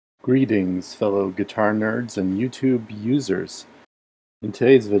Greetings, fellow guitar nerds and YouTube users. In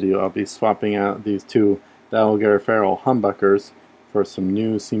today's video, I'll be swapping out these two Balaguer humbuckers for some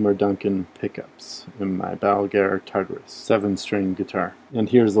new Seymour Duncan pickups in my Balaguer Tartarus 7-string guitar. And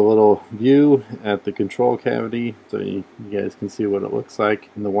here's a little view at the control cavity so you guys can see what it looks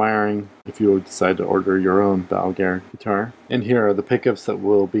like in the wiring if you decide to order your own Balaguer guitar. And here are the pickups that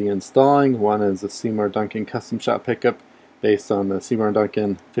we'll be installing. One is a Seymour Duncan Custom shop pickup based on the Seymour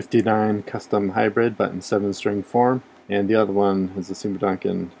Duncan 59 Custom Hybrid but in 7-string form. And the other one is the Seymour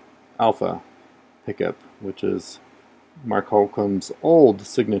Duncan Alpha pickup, which is Mark Holcomb's old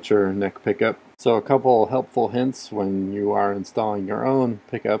signature neck pickup. So a couple helpful hints when you are installing your own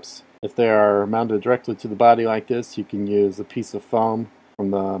pickups. If they are mounted directly to the body like this, you can use a piece of foam from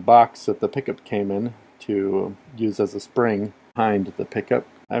the box that the pickup came in to use as a spring behind the pickup.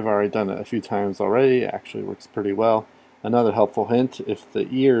 I've already done it a few times already. It actually works pretty well. Another helpful hint, if the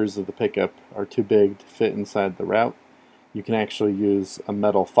ears of the pickup are too big to fit inside the route, you can actually use a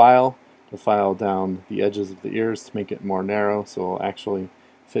metal file to file down the edges of the ears to make it more narrow so it will actually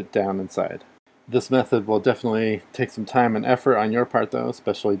fit down inside. This method will definitely take some time and effort on your part though,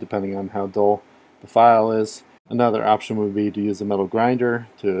 especially depending on how dull the file is. Another option would be to use a metal grinder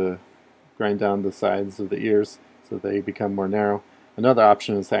to grind down the sides of the ears so they become more narrow. Another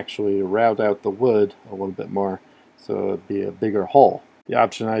option is actually to route out the wood a little bit more so it would be a bigger hole. The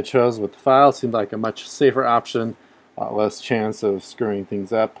option I chose with the file seemed like a much safer option, a lot less chance of screwing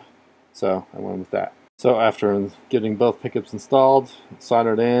things up, so I went with that. So after getting both pickups installed,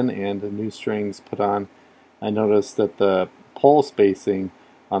 soldered in, and the new strings put on, I noticed that the pole spacing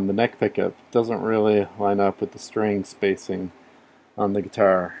on the neck pickup doesn't really line up with the string spacing on the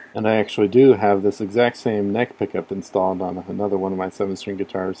guitar. And I actually do have this exact same neck pickup installed on another one of my 7-string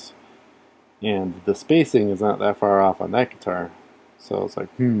guitars, and the spacing is not that far off on that guitar. So I was like,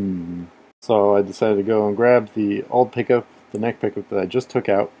 So I decided to go and grab the old pickup, the neck pickup that I just took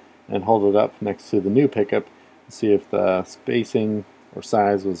out, and hold it up next to the new pickup to see if the spacing or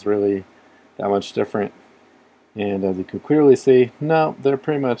size was really that much different. And as you can clearly see, no, they're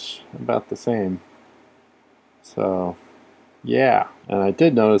pretty much about the same. So yeah, and I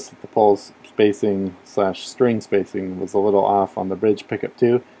did notice that the pole spacing / string spacing was a little off on the bridge pickup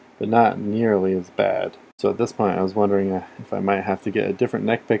too, but not nearly as bad. So at this point I was wondering if I might have to get a different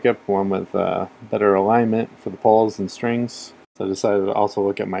neck pickup, one with better alignment for the poles and strings. So I decided to also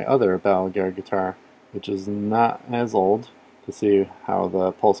look at my other Balaguer guitar, which is not as old, to see how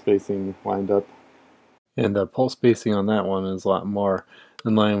the pole spacing lined up. And the pole spacing on that one is a lot more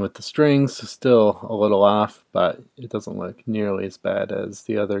in line with the strings, still a little off, but it doesn't look nearly as bad as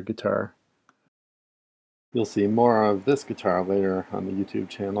the other guitar. You'll see more of this guitar later on the YouTube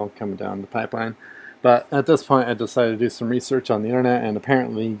channel coming down the pipeline. But at this point I decided to do some research on the internet, and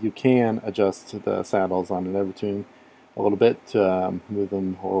apparently you can adjust the saddles on an Evertune a little bit to move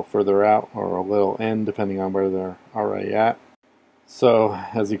them a little further out or a little in depending on where they're already at. So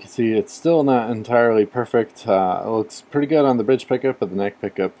as you can see, it's still not entirely perfect. It looks pretty good on the bridge pickup, but the neck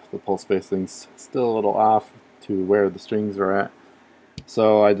pickup, the pole spacing's still a little off to where the strings are at.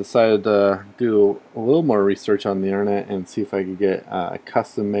 So I decided to do a little more research on the internet and see if I could get a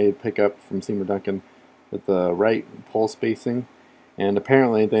custom-made pickup from Seymour Duncan with the right pole spacing. And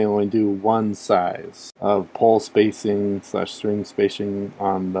apparently they only do one size of pole spacing / string spacing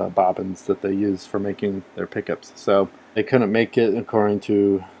on the bobbins that they use for making their pickups. So they couldn't make it according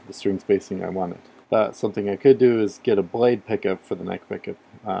to the string spacing I wanted. But something I could do is get a blade pickup for the neck pickup,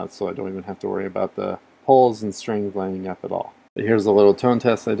 so I don't even have to worry about the poles and strings lining up at all. But here's a little tone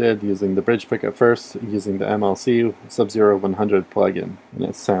test I did using the bridge pickup first, using the MLC Sub-Zero 100 plugin, and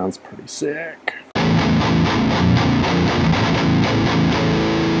it sounds pretty sick.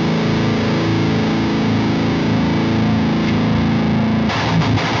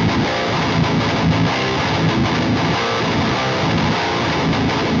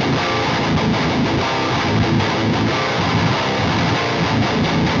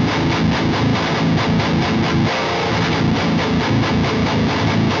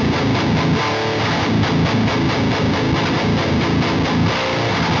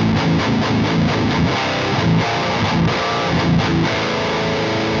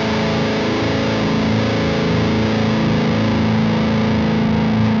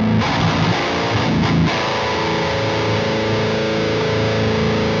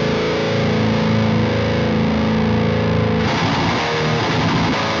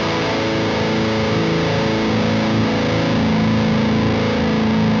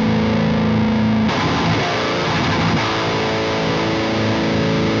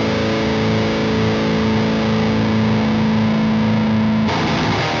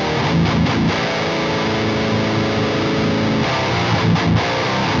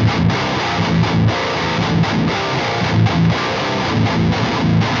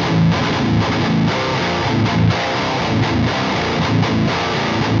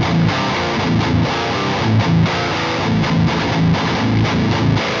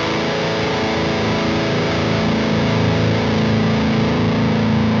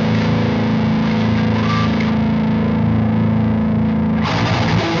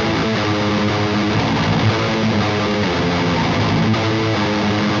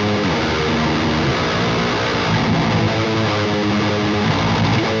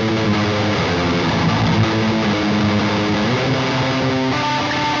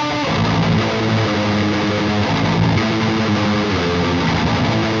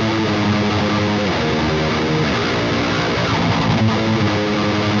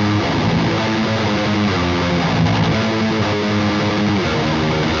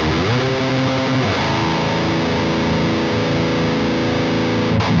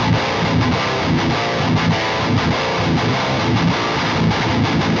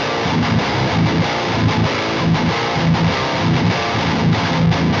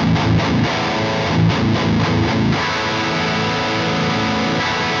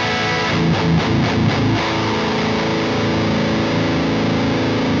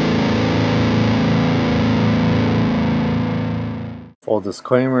 Full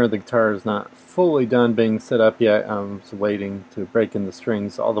disclaimer, the guitar is not fully done being set up yet. I'm just waiting to break in the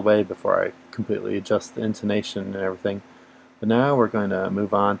strings all the way before I completely adjust the intonation and everything. But now we're going to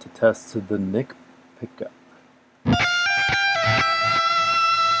move on to test the neck pickup.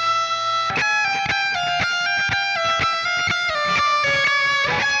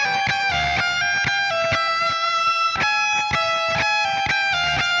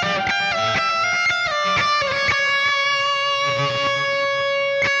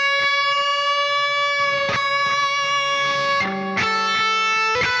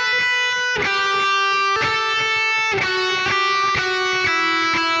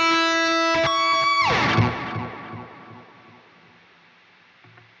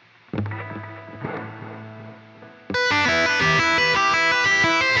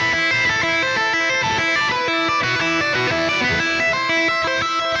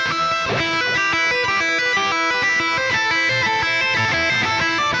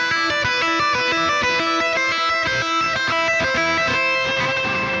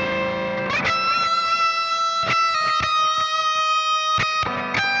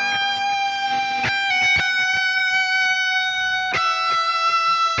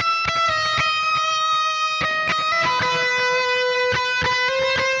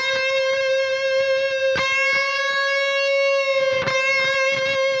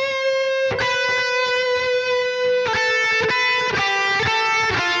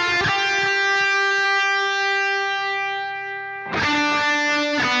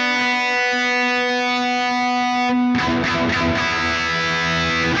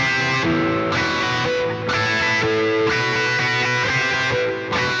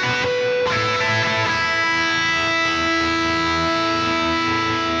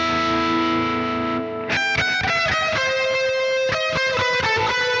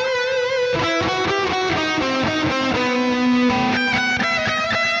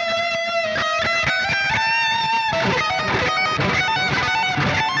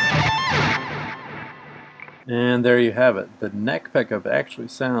 And there you have it. The neck pickup actually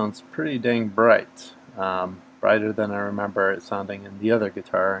sounds pretty dang bright. Brighter than I remember it sounding in the other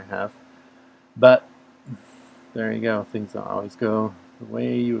guitar I have. But there you go. Things don't always go the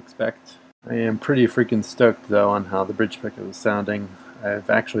way you expect. I am pretty freaking stoked though on how the bridge pickup is sounding. I've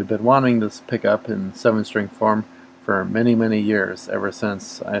actually been wanting this pickup in 7-string form for many years, ever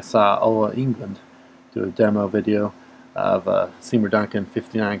since I saw Ola England do a demo video of a Seymour Duncan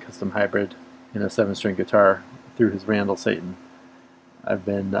 59 Custom Hybrid in a 7-string guitar through his Randall Satan. I've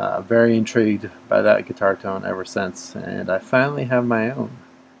been very intrigued by that guitar tone ever since, and I finally have my own.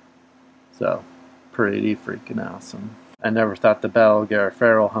 So, pretty freaking awesome. I never thought the Balaguer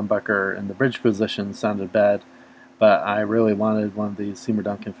humbucker in the bridge position sounded bad, but I really wanted one of these Seymour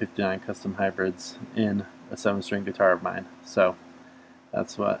Duncan 59 Custom Hybrids in a 7-string guitar of mine, so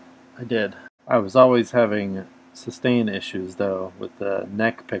that's what I did. I was always having sustain issues though with the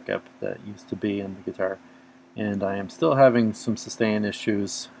neck pickup that used to be in the guitar, and I am still having some sustain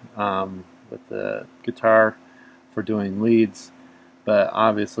issues with the guitar for doing leads, but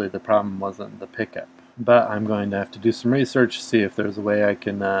obviously the problem wasn't the pickup. But I'm going to have to do some research, see if there's a way I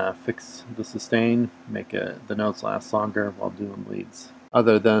can fix the sustain, make the notes last longer while doing leads.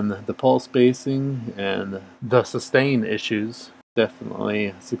 Other than the pulse spacing and the sustain issues, definitely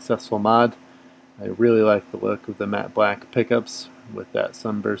a successful mod. I really like the look of the matte black pickups with that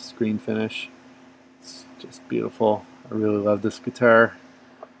sunburst screen finish. It's just beautiful. I really love this guitar.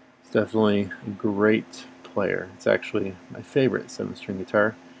 It's definitely a great player. It's actually my favorite 7-string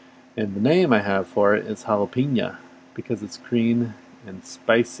guitar. And the name I have for it is Jalapeno, because it's green and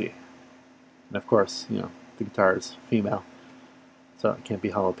spicy. And of course, you know, the guitar is female, so it can't be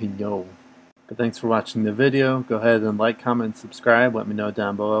jalapeno. But thanks for watching the video. Go ahead and like, comment, subscribe. Let me know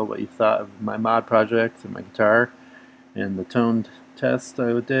down below what you thought of my mod project and my guitar and the toned test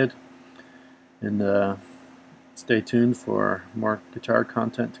I did. And stay tuned for more guitar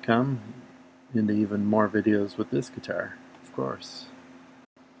content to come, and even more videos with this guitar, of course.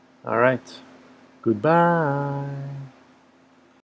 Alright, goodbye.